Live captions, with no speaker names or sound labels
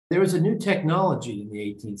There was a new technology in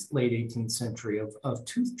the late 18th century of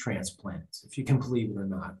tooth transplants, if you can believe it or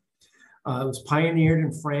not. It was pioneered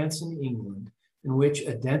in France and England, in which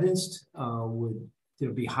a dentist would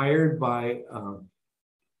be hired by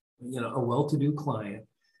a well-to-do client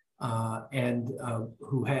and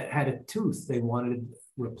who had a tooth they wanted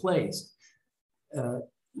replaced.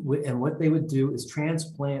 And what they would do is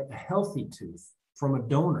transplant a healthy tooth from a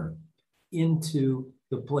donor into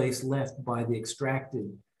the place left by the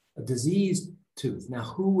extracted diseased tooth. Now,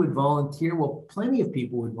 who would volunteer? Well, plenty of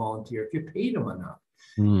people would volunteer if you paid them enough.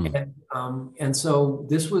 And so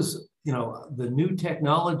this was, the new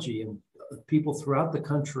technology, and people throughout the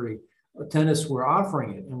country, dentists were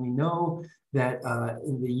offering it. And we know that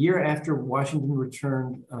in the year after Washington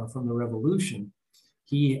returned from the Revolution,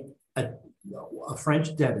 a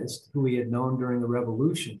French dentist who he had known during the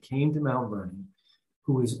Revolution came to Mount Vernon,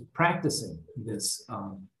 who was practicing this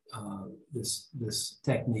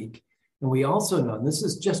technique. And we also know, and this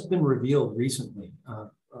has just been revealed recently,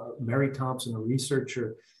 Mary Thompson, a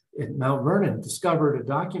researcher at Mount Vernon, discovered a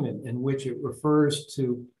document in which it refers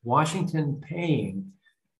to Washington paying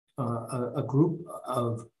a group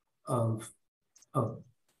of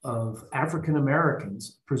African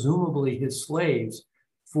Americans, presumably his slaves,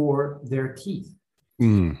 for their teeth.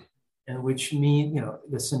 And which mean,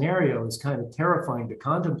 the scenario is kind of terrifying to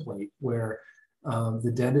contemplate, where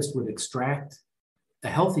the dentist would extract a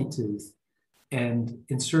healthy tooth and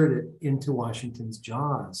insert it into Washington's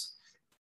jaws.